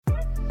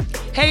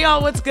Hey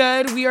y'all, what's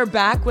good? We are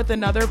back with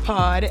another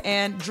pod,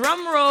 and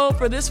drum roll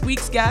for this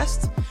week's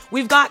guest.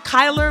 We've got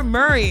Kyler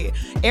Murray,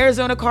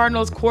 Arizona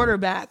Cardinals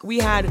quarterback. We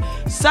had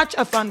such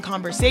a fun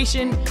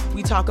conversation.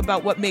 We talk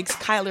about what makes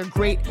Kyler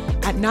great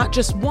at not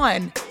just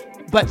one,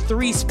 but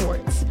 3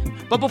 sports.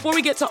 But before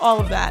we get to all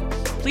of that,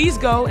 please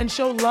go and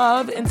show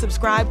love and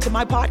subscribe to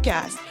my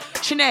podcast,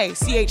 Chiney,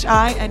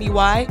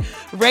 Chiney.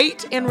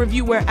 Rate and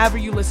review wherever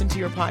you listen to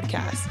your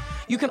podcast.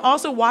 You can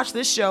also watch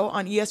this show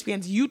on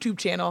ESPN's YouTube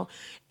channel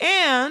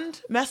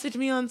and message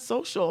me on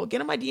social.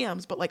 Get in my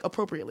DMs, but like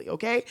appropriately,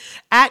 okay?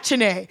 At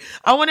Chiney.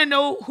 I want to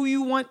know who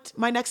you want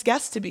my next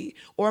guest to be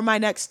or my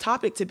next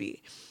topic to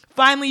be.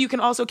 Finally, you can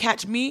also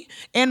catch me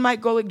and Mike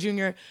Golick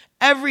Jr.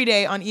 every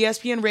day on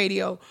ESPN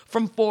Radio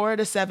from 4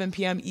 to 7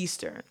 p.m.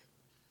 Eastern.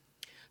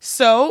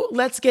 So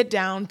let's get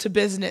down to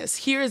business.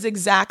 Here is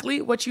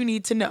exactly what you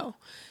need to know.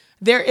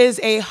 There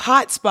is a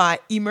hot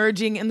spot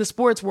emerging in the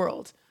sports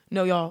world.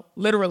 No, y'all,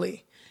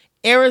 literally.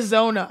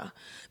 Arizona.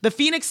 The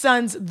Phoenix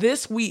Suns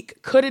this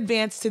week could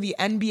advance to the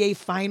NBA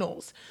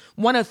Finals,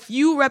 one of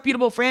few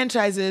reputable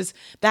franchises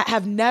that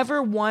have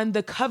never won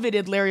the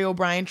coveted Larry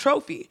O'Brien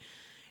trophy.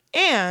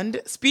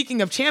 And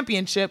speaking of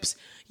championships,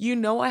 you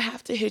know I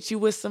have to hit you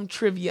with some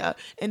trivia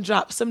and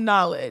drop some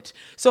knowledge.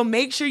 So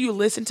make sure you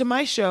listen to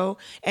my show,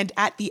 and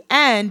at the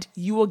end,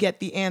 you will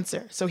get the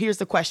answer. So here's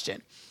the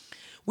question.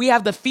 We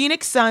have the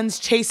Phoenix Suns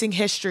chasing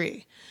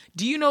history.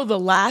 Do you know the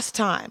last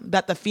time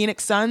that the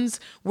Phoenix Suns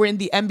were in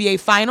the NBA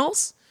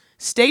Finals?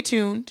 Stay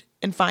tuned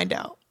and find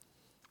out.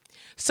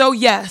 So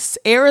yes,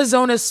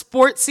 Arizona's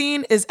sports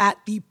scene is at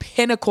the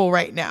pinnacle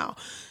right now.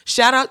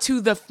 Shout out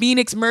to the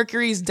Phoenix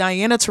Mercury's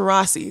Diana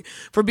Taurasi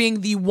for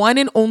being the one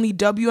and only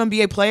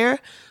WNBA player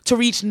to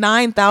reach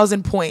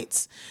 9,000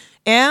 points.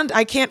 And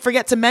I can't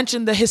forget to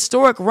mention the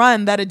historic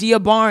run that Adia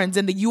Barnes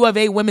and the U of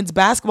A women's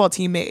basketball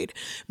team made,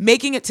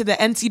 making it to the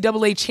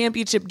NCAA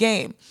championship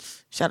game.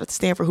 Shout out to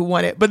Stanford who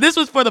won it. But this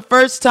was for the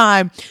first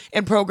time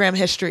in program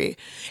history.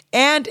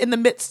 And in the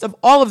midst of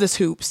all of this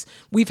hoops,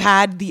 we've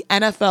had the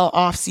NFL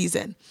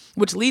offseason,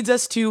 which leads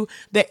us to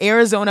the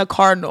Arizona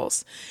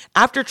Cardinals.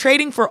 After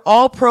trading for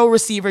all-pro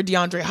receiver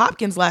Deandre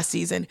Hopkins last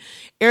season,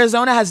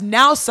 Arizona has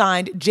now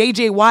signed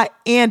J.J. Watt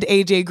and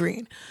A.J.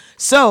 Green.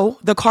 So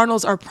the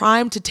Cardinals are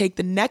primed to take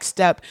the next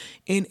step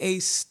in a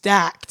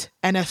stacked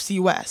NFC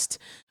West.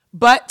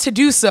 But to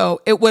do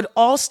so, it would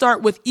all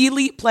start with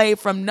elite play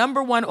from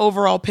number 1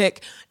 overall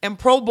pick and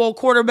Pro Bowl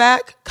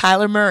quarterback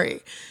Kyler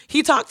Murray.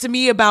 He talked to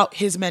me about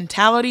his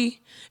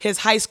mentality, his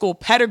high school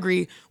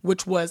pedigree,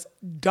 which was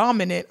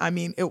dominant. I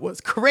mean, it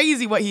was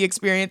crazy what he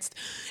experienced,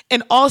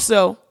 and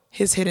also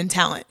his hidden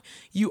talent.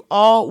 You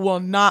all will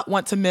not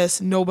want to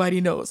miss Nobody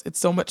Knows. It's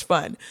so much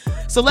fun.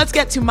 So let's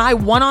get to my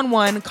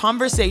one-on-one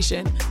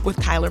conversation with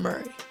Kyler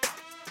Murray.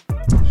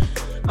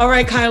 All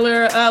right,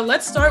 Kyler,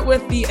 let's start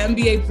with the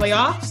NBA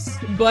playoffs.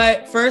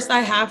 But first,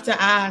 I have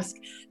to ask,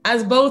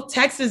 as both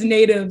Texas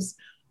natives,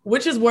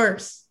 which is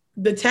worse,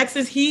 the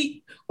Texas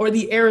Heat or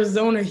the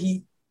Arizona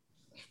Heat?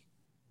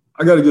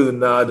 I got to give the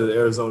nod to the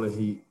Arizona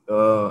Heat.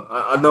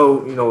 I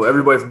know,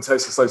 everybody from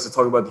Texas likes to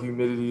talk about the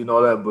humidity and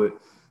all that, but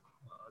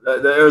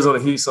the Arizona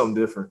Heat is something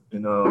different.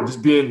 And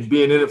just being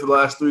in it for the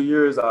last 3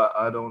 years,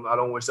 I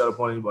don't wish that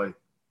upon anybody.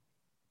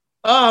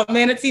 Oh,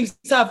 man, it seems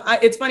tough.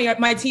 It's funny.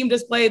 My team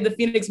just played the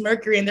Phoenix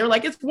Mercury, and they're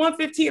like, it's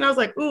 115. I was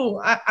like,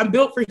 ooh, I'm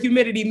built for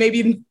humidity,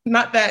 maybe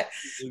not that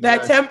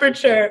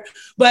temperature.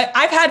 But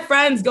I've had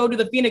friends go to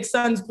the Phoenix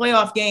Suns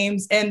playoff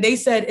games, and they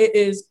said it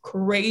is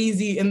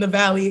crazy in the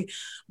Valley.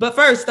 But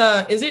first,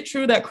 is it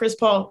true that Chris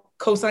Paul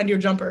co-signed your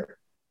jumper?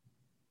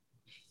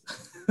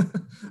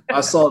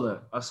 I saw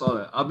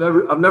that.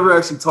 I've never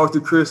actually talked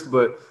to Chris,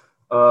 but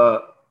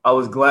I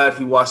was glad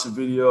he watched the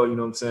video. You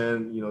know what I'm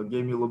saying?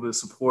 Gave me a little bit of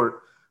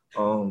support.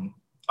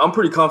 I'm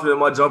pretty confident in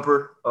my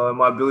jumper,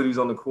 my abilities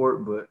on the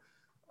court, but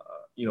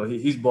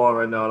he's balling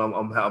right now, and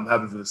I'm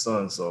happy for the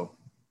Suns. So,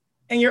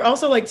 and you're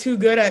also like too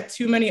good at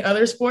too many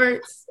other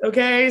sports.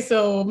 Okay,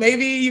 so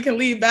maybe you can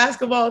leave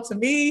basketball to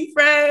me,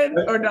 friend,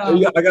 or no?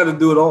 Yeah, I got to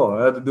do it all.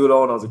 I had to do it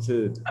all when I was a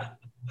kid.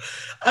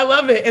 I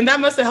love it, and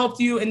that must have helped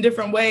you in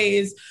different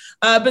ways.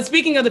 But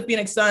speaking of the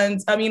Phoenix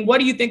Suns, I mean,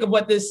 what do you think of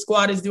what this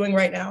squad is doing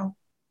right now?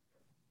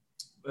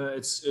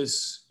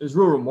 It's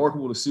real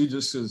remarkable to see,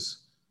 just because.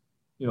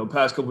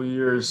 Past couple of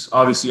years,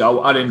 obviously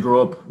I didn't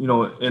grow up,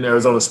 in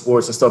Arizona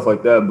sports and stuff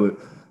like that,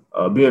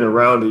 but being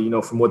around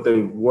it, from what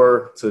they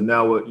were to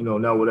now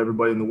what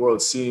everybody in the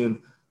world's seeing,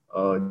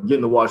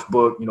 getting to watch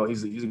Book,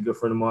 he's a good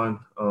friend of mine.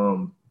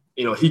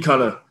 He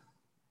kind of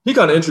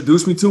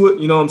introduced me to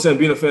it, what I'm saying,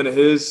 being a fan of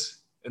his,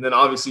 and then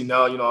obviously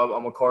now,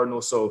 I'm a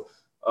Cardinal, so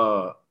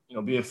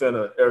being a fan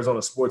of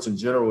Arizona sports in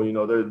general,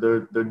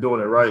 they're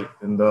doing it right,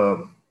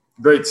 and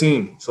great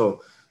team,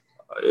 so.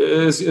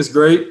 It's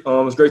great.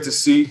 It's great to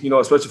see,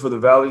 especially for the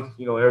Valley.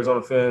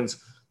 Arizona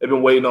fans, they've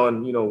been waiting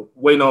on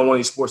one of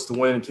these sports to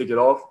win and kick it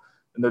off,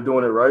 and they're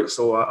doing it right.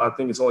 So I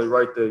think it's only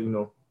right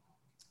that,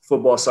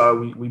 football side,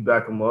 we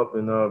back them up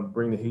and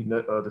bring the Heat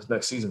this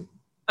next season.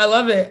 I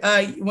love it.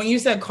 When you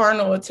said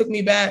Cardinal, it took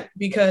me back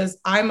because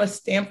I'm a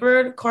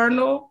Stanford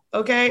Cardinal.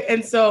 Okay.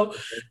 And so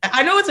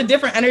I know it's a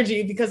different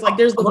energy because like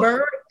there's the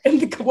bird and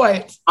the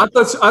what? I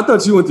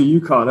thought you went to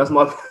UConn.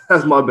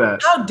 That's my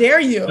bad. How dare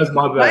you? That's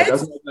my bad. What?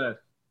 That's my bad.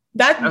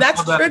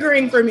 That's My bad.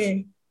 triggering for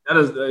me.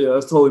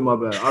 That's totally my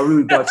bad. I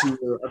really thought you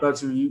were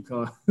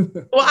UConn.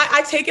 Well,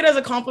 I take it as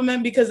a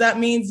compliment because that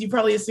means you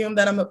probably assume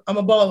that I'm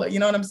a baller. You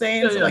know what I'm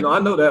saying? Yeah, no, I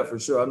know that for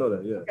sure. I know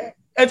that. Yeah. Okay.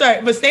 That's all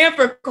right. But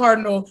Stanford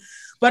Cardinal.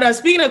 But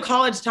speaking of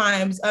college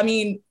times, I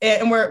mean,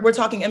 and we're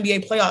talking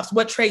NBA playoffs.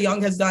 What Trae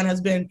Young has done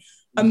has been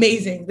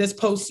amazing this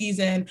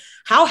postseason.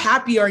 How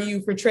happy are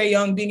you for Trae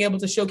Young being able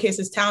to showcase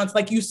his talents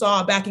like you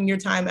saw back in your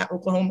time at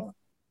Oklahoma?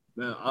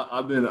 Man,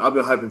 I've been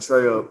hyping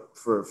Trae up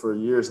for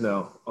years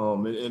now.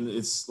 And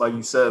it's like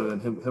you said,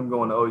 and him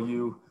going to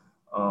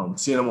OU,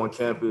 seeing him on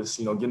campus,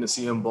 getting to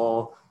see him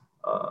ball.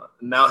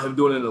 Now him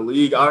doing it in the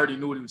league, I already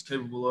knew what he was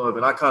capable of,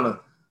 and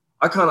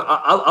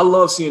I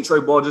love seeing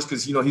Trae ball just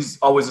because he's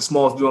always the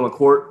smallest dude on the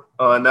court,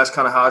 and that's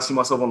kind of how I see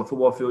myself on the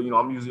football field.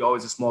 I'm usually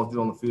always the smallest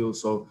dude on the field,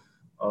 so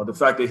the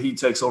fact that he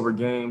takes over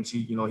games,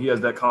 he has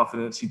that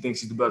confidence. He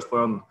thinks he's the best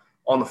player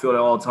on the field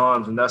at all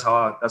times, and that's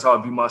how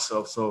I view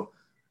myself. So.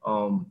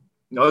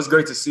 It's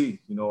great to see.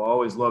 I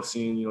always love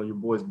seeing, your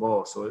boys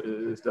ball. So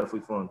it's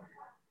definitely fun.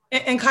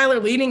 And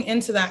Kyler, leading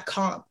into that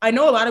comp, I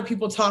know a lot of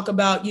people talk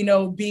about,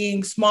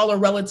 being smaller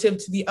relative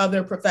to the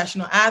other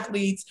professional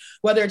athletes,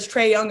 whether it's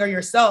Trae Young or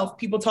yourself.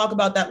 People talk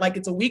about that like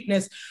it's a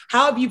weakness.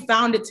 How have you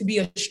found it to be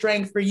a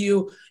strength for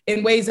you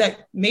in ways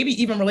that maybe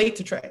even relate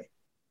to Trae?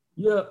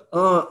 Yeah,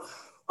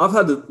 I've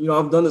had to,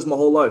 I've done this my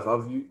whole life.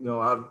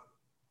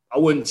 I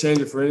wouldn't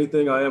change it for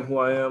anything. I am who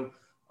I am.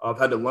 I've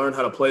had to learn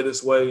how to play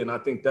this way, and I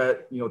think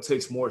that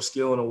takes more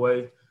skill in a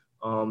way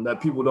that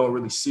people don't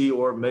really see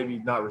or maybe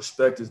not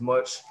respect as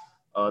much.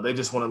 They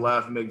just want to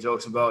laugh and make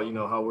jokes about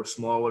how we're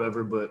small,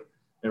 whatever. But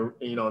in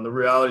the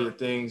reality of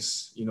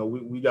things,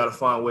 we got to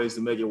find ways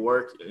to make it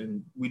work,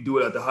 and we do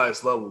it at the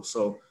highest level.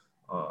 So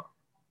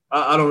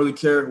I don't really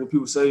care what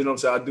people say. I'm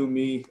saying? I do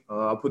me.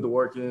 I put the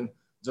work in,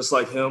 just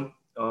like him.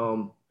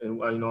 And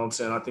I'm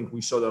saying? I think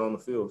we show that on the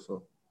field.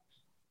 So.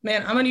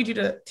 Man, I'm gonna need you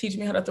to teach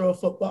me how to throw a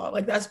football.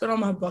 Like that's been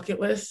on my bucket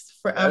list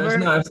forever.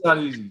 It's not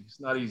easy. It's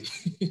not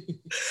easy.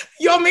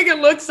 Y'all make it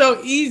look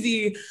so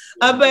easy.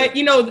 But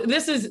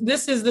this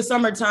is the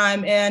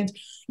summertime and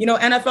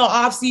NFL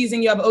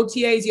offseason, you have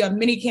OTAs, you have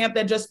mini camp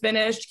that just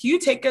finished. Can you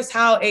take us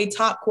how a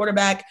top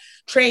quarterback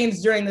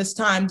trains during this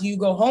time? Do you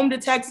go home to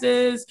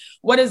Texas?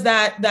 What is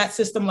that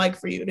system like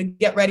for you to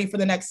get ready for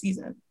the next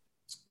season?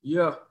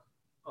 Yeah.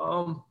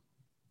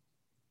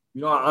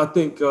 I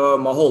think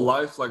my whole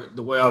life, like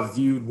the way I've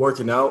viewed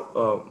working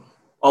out,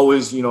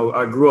 always,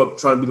 I grew up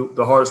trying to be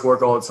the hardest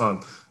worker all the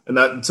time. And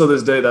that until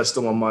this day, that's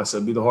still my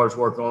mindset, be the hardest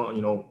worker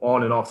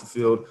on and off the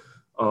field.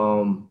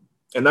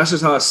 And that's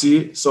just how I see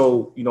it.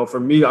 So, for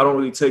me, I don't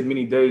really take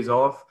many days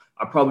off.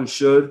 I probably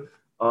should.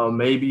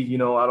 Maybe, I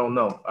don't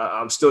know.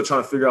 I'm still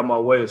trying to figure out my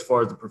way as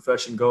far as the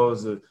profession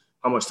goes,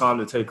 how much time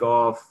to take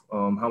off,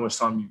 how much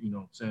time,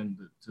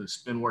 to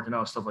spend working out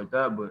and stuff like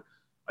that. But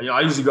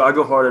I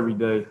go hard every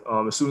day.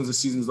 As soon as the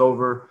season's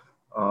over,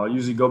 I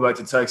usually go back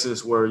to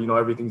Texas where,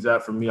 everything's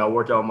at for me. I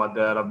work out with my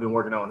dad. I've been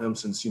working out with him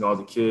since, I was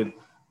a kid.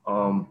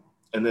 And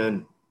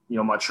then,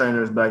 my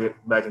trainer is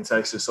back in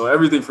Texas. So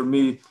everything for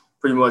me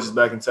pretty much is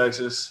back in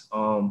Texas.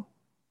 And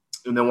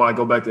then when I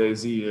go back to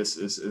AZ,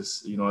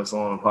 it's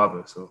on and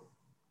popping. So.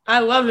 I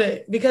love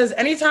it because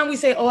anytime we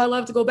say, I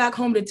love to go back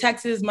home to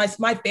Texas,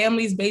 my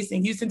family's based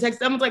in Houston,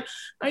 Texas. I'm like,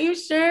 are you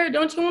sure?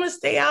 Don't you want to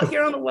stay out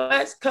here on the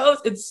West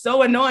Coast? It's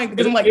so annoying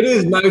because I'm like, it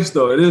is nice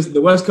though. It is.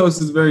 The West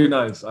Coast is very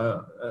nice.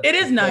 It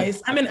is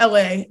nice. I'm in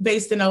LA,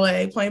 based in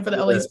LA, playing for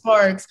the LA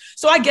Sparks.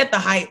 So I get the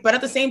hype, but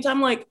at the same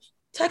time, like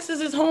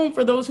Texas is home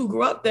for those who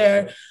grew up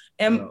there.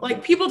 And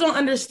like people don't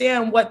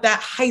understand what that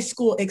high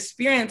school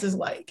experience is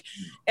like.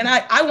 And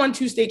I won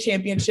 2 state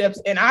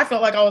championships and I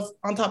felt like I was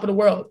on top of the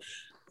world.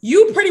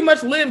 You pretty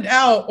much lived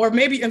out or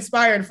maybe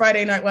inspired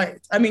Friday Night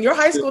Lights. I mean, your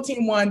high school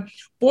team won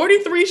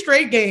 43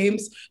 straight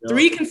games,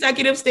 3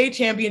 consecutive state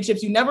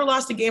championships. You never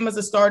lost a game as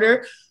a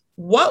starter.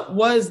 What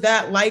was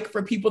that like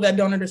for people that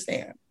don't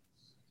understand?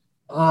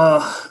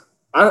 I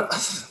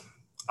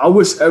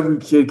wish every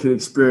kid could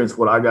experience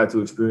what I got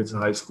to experience in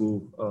high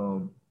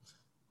school.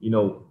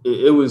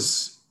 It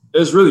was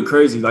really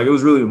crazy. Like it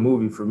was really a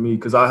movie for me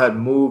because I had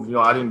moved,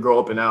 I didn't grow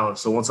up in Allen.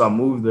 So once I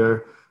moved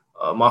there,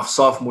 my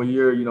sophomore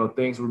year,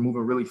 things were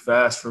moving really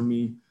fast for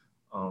me.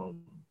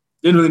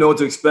 Didn't really know what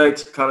to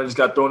expect. Kind of just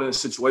got thrown in a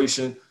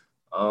situation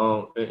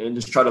and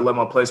just tried to let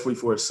my play speak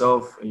for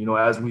itself. And,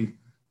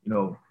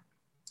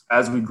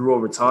 as we grew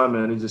over time,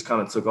 man, it just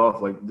kind of took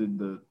off. Like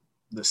the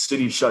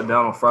city shut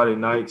down on Friday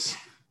nights.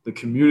 The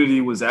community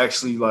was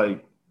actually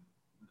like,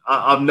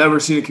 I've never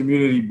seen a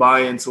community buy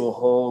into a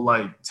whole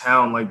like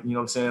town, like, what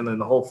I'm saying? And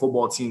the whole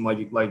football team,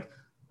 like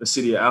the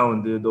city of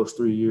Allen did those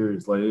 3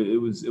 years. Like it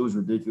was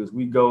ridiculous.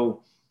 We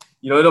go,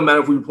 it don't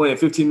matter if we were playing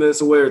 15 minutes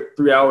away or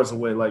 3 hours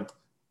away. Like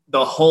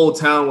the whole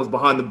town was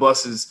behind the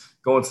buses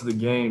going to the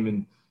game.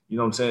 And,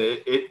 what I'm saying?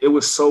 It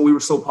was we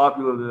were so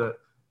popular that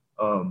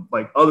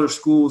like other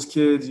schools'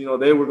 kids, you know,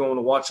 they were going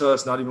to watch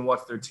us, not even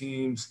watch their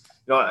teams.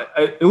 You know,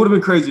 it would have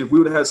been crazy if we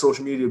would have had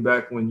social media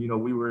back when, you know,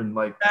 we were in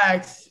like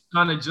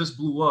kind of just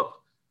blew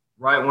up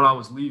right when I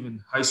was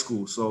leaving high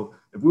school. So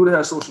if we would have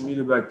had social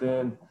media back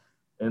then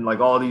and like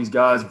all these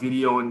guys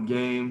videoing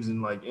games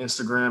and like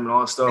Instagram and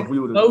all that stuff, we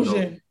would have, you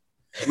know,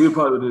 we would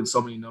probably did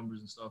so many numbers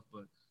and stuff.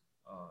 But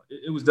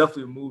it was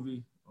definitely a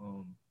movie.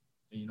 And,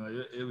 you know,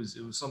 it was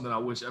something I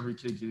wish every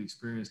kid could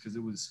experience because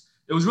it was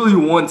really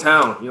one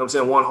town, you know what I'm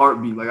saying? One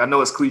heartbeat. Like I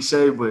know it's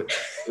cliche, but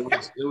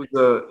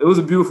it was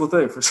a beautiful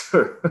thing for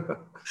sure.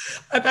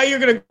 I thought you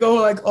were gonna go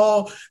like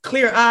all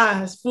clear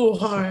eyes, full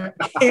heart.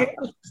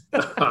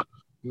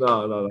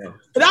 No.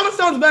 That one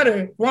sounds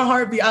better. One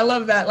heartbeat. I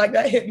love that. Like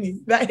that hit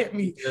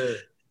me.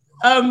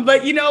 Yeah.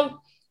 But you know,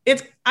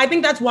 I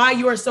think that's why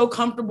you are so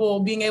comfortable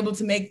being able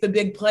to make the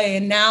big play.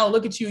 And now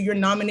look at you, you're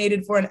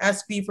nominated for an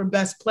ESPY for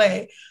best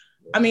play.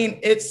 I mean,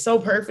 it's so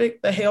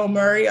perfect. The Hail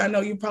Murray. I know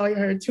you probably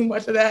heard too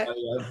much of that.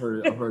 Yeah, I've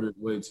heard it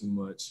way too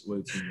much.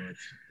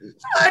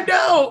 I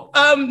know.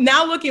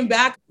 Now looking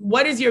back,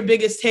 what is your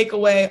biggest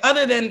takeaway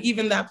other than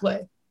even that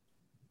play?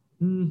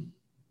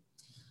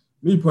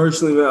 Me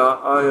personally, man,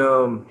 I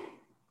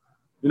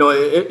you know,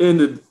 it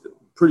ended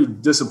pretty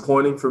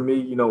disappointing for me.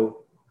 You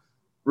know,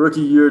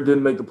 rookie year,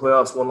 didn't make the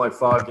playoffs, won like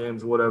 5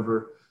 games or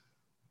whatever.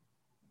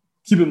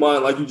 Keep in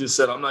mind, like you just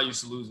said, I'm not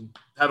used to losing.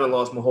 Haven't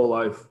lost my whole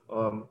life.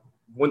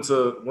 Went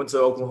to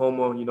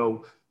Oklahoma, you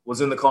know,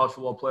 was in the college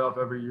football playoff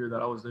every year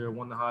that I was there,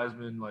 won the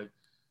Heisman. Like,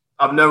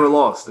 I've never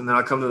lost. And then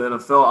I come to the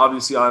NFL.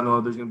 Obviously, I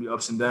know there's going to be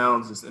ups and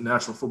downs. It's the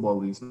National Football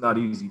League. It's not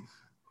easy.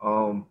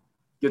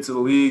 Get to the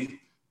league,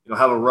 you know,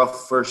 have a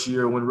rough first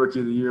year, win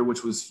Rookie of the Year,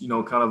 which was, you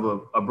know, kind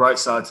of a bright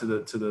side to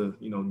the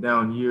you know,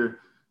 down year.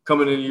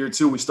 Coming into year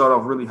 2, we start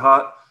off really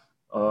hot.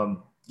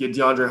 Get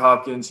DeAndre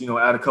Hopkins, you know,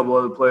 add a couple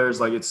other players.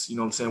 Like it's, you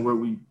know what I'm saying, where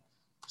we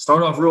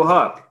start off real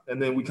hot.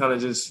 And then we kind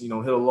of just, you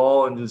know, hit a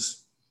lull and just,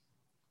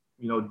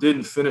 you know,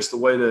 didn't finish the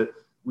way that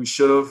we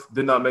should have,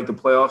 did not make the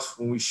playoffs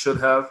when we should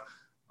have.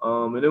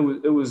 And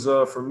it was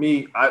for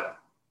me,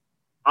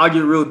 I get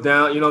real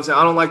down, you know what I'm saying?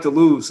 I don't like to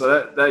lose.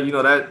 So that you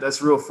know,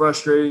 that's real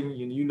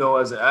frustrating. And, you know,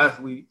 as an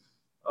athlete,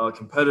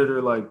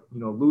 competitor, like, you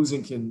know,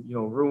 losing can, you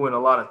know, ruin a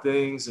lot of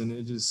things. And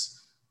it just,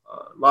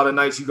 a lot of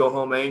nights you go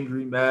home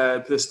angry,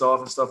 mad, pissed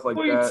off and stuff like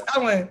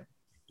that.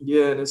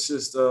 Yeah. And it's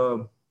just,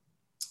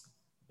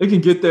 it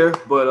can get there,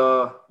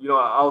 but, you know,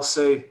 I'll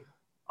say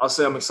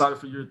I'm excited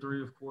for year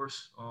 3, of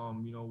course.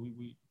 You know,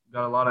 we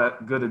got a lot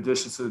of good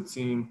additions to the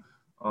team.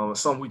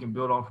 Something we can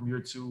build on from year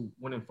 2,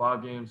 winning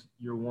 5 games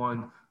year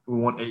 1. We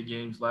won 8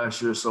 games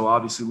last year. So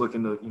obviously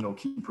looking to, you know,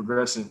 keep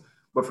progressing.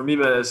 But for me,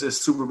 man, it's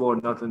Super Bowl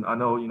or nothing. I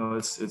know, you know,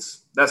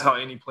 it's that's how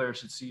any player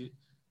should see it.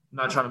 I'm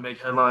not trying to make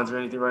headlines or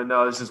anything right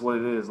now. It's just what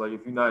it is. Like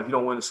if you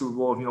don't win the Super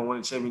Bowl, if you don't win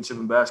a championship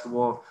in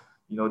basketball,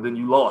 you know, then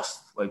you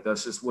lost. Like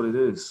that's just what it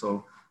is.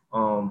 So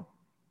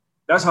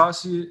that's how I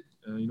see it.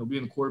 You know,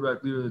 being the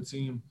quarterback leader of the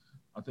team,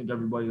 I think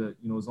everybody that,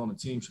 you know, is on the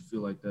team should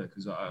feel like that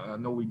because I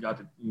know we got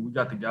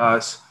the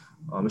guys.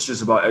 It's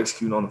just about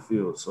executing on the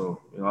field.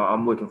 So, you know,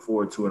 I'm looking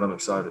forward to it. I'm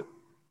excited.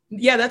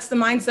 Yeah, that's the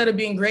mindset of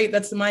being great.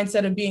 That's the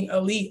mindset of being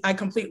elite. I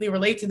completely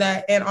relate to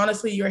that. And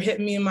honestly, you're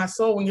hitting me in my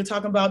soul when you're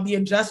talking about the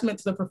adjustment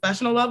to the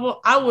professional level.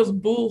 I was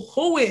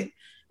boo-hooing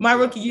my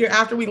rookie year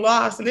after we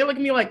lost. And they look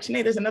at me like,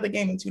 Chiney, there's another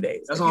game in 2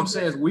 days. That's what I'm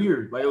saying. It's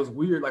weird. Like, it was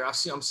weird. Like,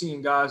 I'm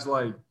seeing guys,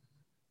 like,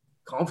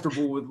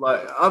 comfortable with,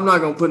 like, I'm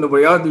not going to put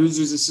nobody out there. It's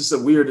just a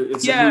weird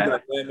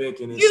dynamic.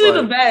 And it's usually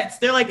like, the vets,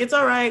 they're like, it's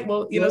all right.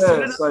 Well, you know,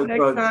 it's like,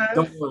 next time.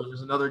 Don't worry,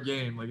 there's another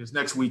game. Like, it's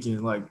next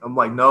weekend. Like, I'm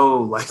like, no,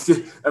 like,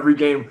 every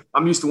game.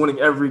 I'm used to winning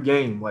every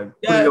game. Like,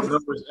 putting up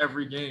numbers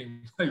every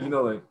game. Like, you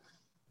know, like,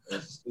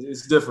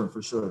 it's different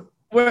for sure.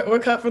 We're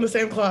cut from the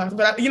same cloth.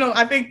 But, you know,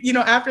 I think, you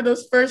know, after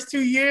those first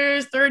 2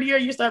 years, third year,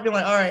 you start being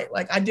like, all right,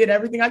 like I did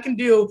everything I can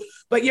do.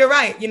 But you're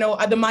right. You know,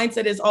 the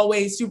mindset is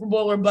always Super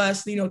Bowl or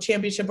bust, you know,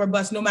 championship or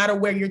bust, no matter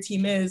where your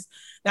team is.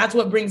 That's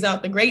what brings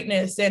out the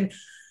greatness. And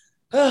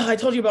I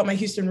told you about my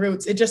Houston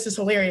roots. It just is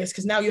hilarious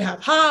because now you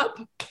have Hop.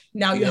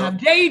 Now you have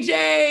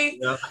JJ.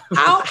 Yeah.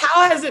 How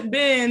has it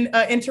been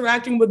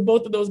interacting with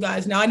both of those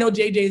guys? Now I know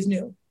JJ is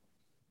new.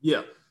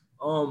 Yeah.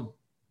 I'll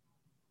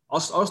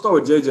start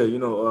with JJ, you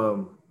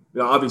know,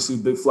 obviously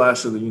big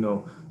splash of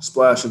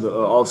the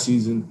off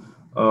season.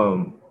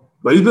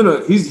 But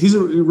he's a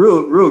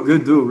real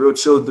good dude, real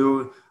chill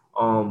dude.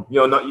 You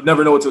know, you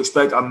never know what to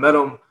expect. I met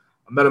him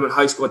in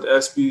high school at the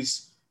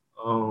ESPYs.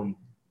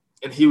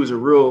 And he was a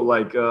real,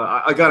 like,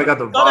 I kind of got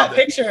the vibe. That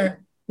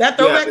picture. That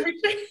throwback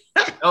picture?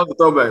 That was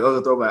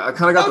a throwback. I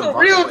kind of got the vibe.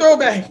 Real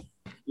throwback.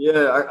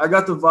 Yeah, I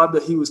got the vibe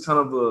that he was kind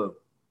of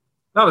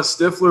not a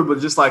stiffler, but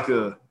just like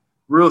a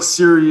real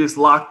serious,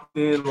 locked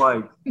in,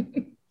 like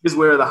his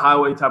way of the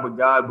highway type of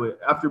guy. But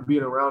after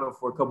being around him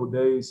for a couple of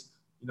days,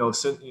 you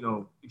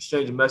know,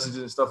 exchanging messages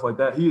and stuff like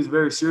that, he is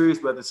very serious,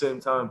 but at the same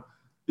time,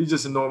 he's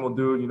just a normal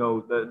dude, you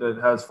know, that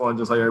has fun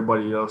just like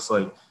everybody else.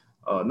 Like,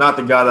 not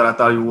the guy that I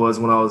thought he was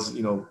when I was,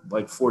 you know,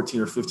 like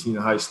 14 or 15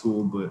 in high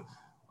school, but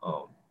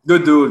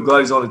good dude. Glad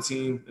he's on the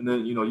team. And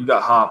then, you know, you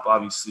got Hop,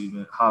 obviously,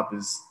 man. Hop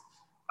is,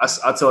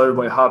 I tell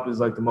everybody Hop is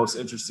like the most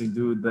interesting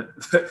dude that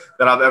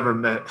that I've ever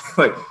met.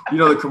 Like, you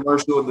know, the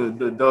commercial,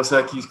 the Dos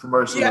Equis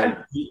commercial.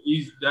 Yeah.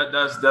 Like,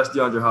 that's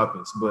DeAndre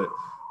Hopkins. But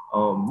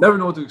never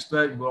know what to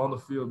expect. But on the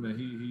field, man,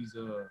 he's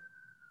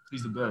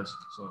the best.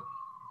 So.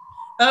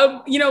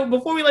 You know,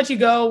 before we let you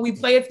go, we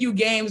play a few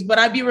games, but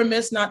I'd be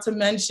remiss not to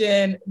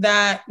mention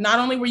that not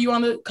only were you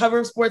on the cover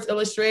of Sports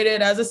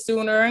Illustrated as a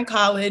Sooner in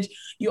college,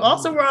 you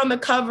also were on the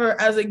cover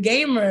as a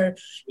gamer.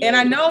 And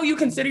I know you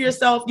consider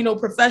yourself, you know,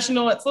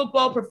 professional at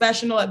football,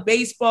 professional at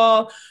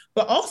baseball,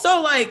 but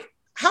also like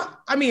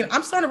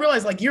I'm starting to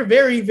realize like you're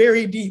very,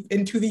 very deep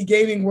into the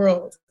gaming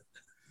world.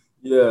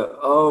 Yeah.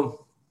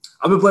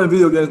 I've been playing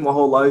video games my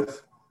whole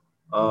life.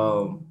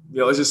 You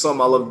know, it's just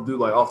something I love to do,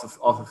 like off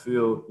the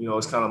field. You know,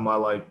 it's kind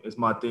of it's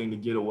my thing to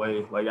get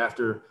away. Like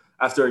after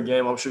a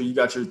game, I'm sure you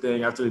got your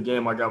thing. After the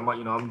game, I got my,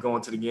 you know, I'm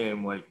going to the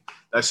game. Like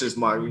that's just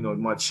my, you know,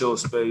 my chill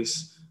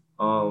space.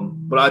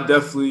 But I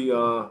definitely,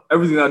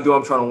 everything I do,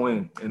 I'm trying to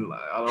win. And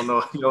like, I don't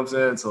know, you know what I'm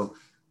saying? So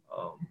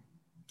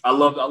I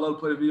love to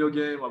play the video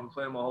game. I've been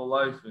playing my whole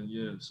life. And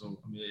yeah, so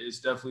I mean, it's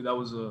definitely,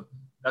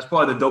 that's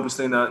probably the dopest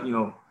thing that, you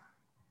know,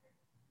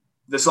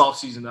 this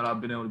offseason that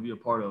I've been able to be a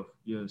part of.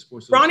 Yeah,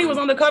 sports. Bronny was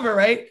on the cover,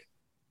 right?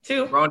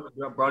 Too.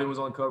 Bronny was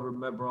on the cover.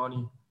 Met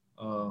Bronny.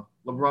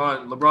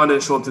 LeBron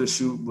didn't show up to the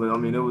shoot, but I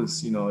mean, it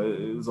was, you know,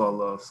 it was all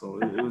love. So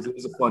it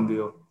was a fun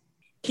deal.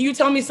 Can you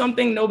tell me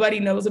something nobody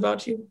knows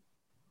about you?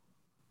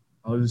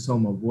 I was just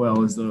telling my boy I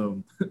was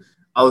the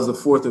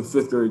 4th and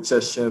 5th grade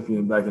chess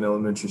champion back in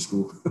elementary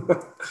school.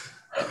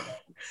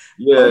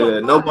 Yeah.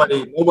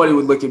 Nobody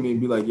would look at me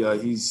and be like, yeah,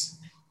 he's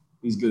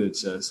good at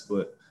chess,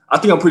 but I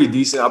think I'm pretty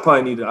decent.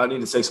 I need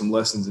to take some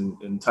lessons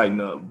and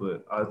tighten up,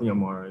 but I think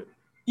I'm all right.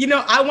 You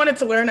know, I wanted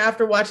to learn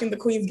after watching the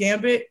Queen's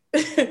Gambit.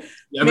 Yeah,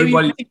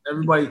 everybody.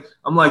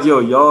 I'm like, yo,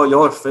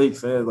 y'all are fake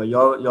fans. Like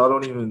y'all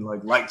don't even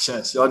like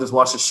chess. Y'all just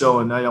watch the show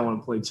and now y'all want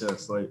to play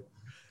chess. Like,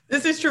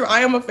 this is true.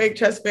 I am a fake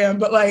chess fan,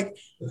 but like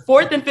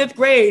 4th and 5th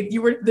grade,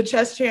 you were the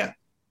chess champ.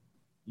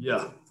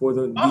 Yeah, for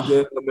the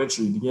DeGan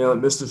Elementary,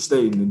 Mr.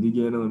 Staten and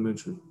DeGan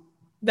Elementary.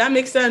 That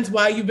makes sense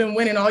why you've been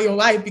winning all your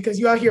life, because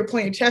you're out here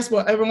playing chess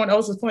while everyone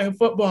else is playing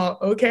football,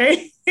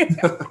 okay?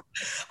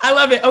 I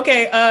love it.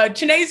 Okay,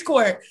 Chiney's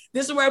Court.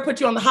 This is where I put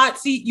you on the hot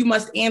seat. You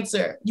must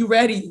answer. You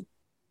ready?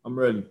 I'm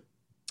ready.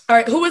 All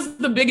right, who is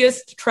the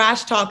biggest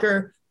trash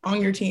talker on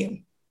your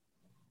team?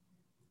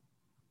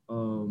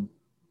 I'll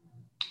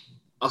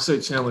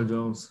say Chandler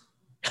Jones.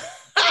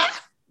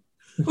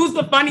 Who's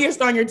the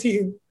funniest on your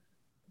team?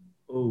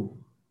 Oh,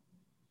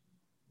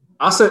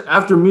 I'll say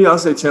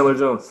Chandler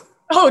Jones.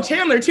 Oh,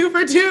 Chandler, 2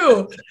 for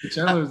 2.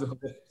 Chandler's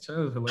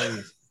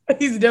hilarious.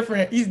 He's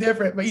different,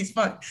 but he's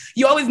fun.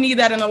 You always need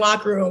that in the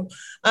locker room.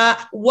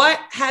 What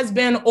has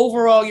been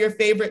overall your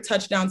favorite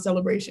touchdown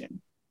celebration?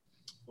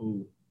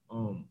 Oh,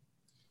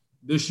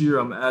 this year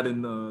I'm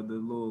adding the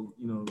little,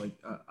 you know, like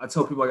I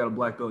tell people I got a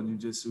black belt in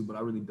jiu-jitsu, but I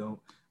really don't.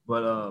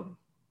 But a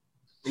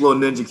little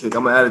ninja kick.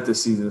 I'm gonna add it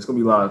this season. It's gonna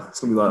be live.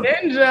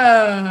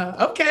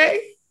 Ninja.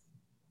 Okay.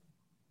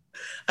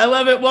 I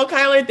love it. Well,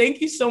 Kyler, thank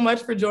you so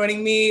much for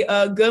joining me.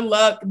 Good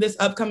luck this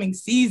upcoming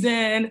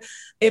season.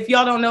 If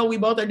y'all don't know, we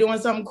both are doing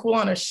something cool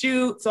on a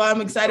shoot, so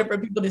I'm excited for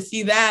people to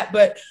see that.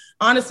 But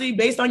honestly,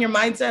 based on your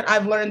mindset,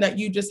 I've learned that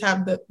you just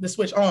have the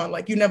switch on.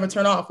 Like, you never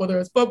turn off, whether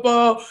it's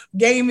football,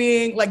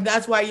 gaming. Like,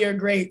 that's why you're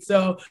great.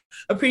 So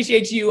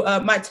appreciate you,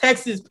 my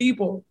Texas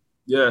people.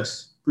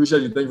 Yes,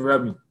 appreciate you. Thank you for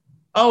having me.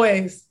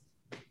 Always.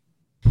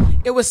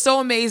 It was so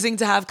amazing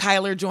to have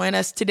Kyler join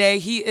us today.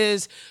 He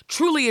is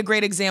truly a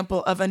great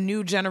example of a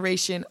new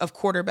generation of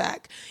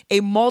quarterback,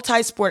 a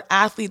multi-sport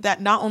athlete that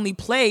not only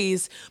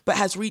plays, but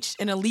has reached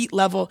an elite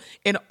level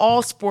in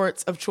all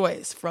sports of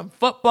choice, from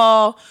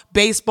football,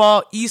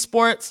 baseball,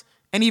 esports,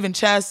 and even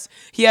chess.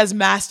 He has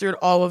mastered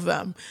all of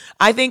them.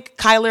 I think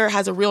Kyler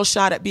has a real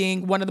shot at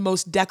being one of the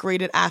most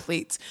decorated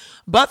athletes.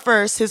 But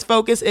first, his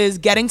focus is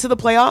getting to the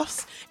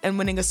playoffs and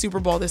winning a Super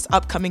Bowl this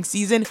upcoming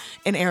season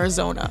in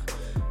Arizona.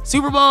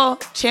 Super Bowl,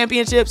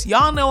 championships,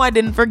 y'all know I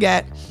didn't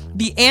forget.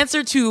 The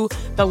answer to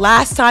the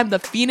last time the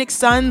Phoenix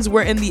Suns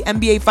were in the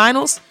NBA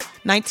Finals,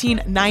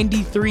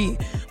 1993.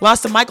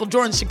 Lost to Michael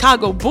Jordan's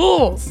Chicago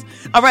Bulls.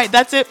 All right,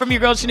 that's it from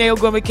your girl, Chiney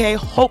Ogwumike.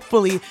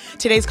 Hopefully,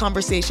 today's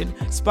conversation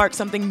sparked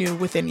something new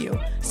within you.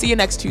 See you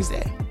next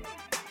Tuesday.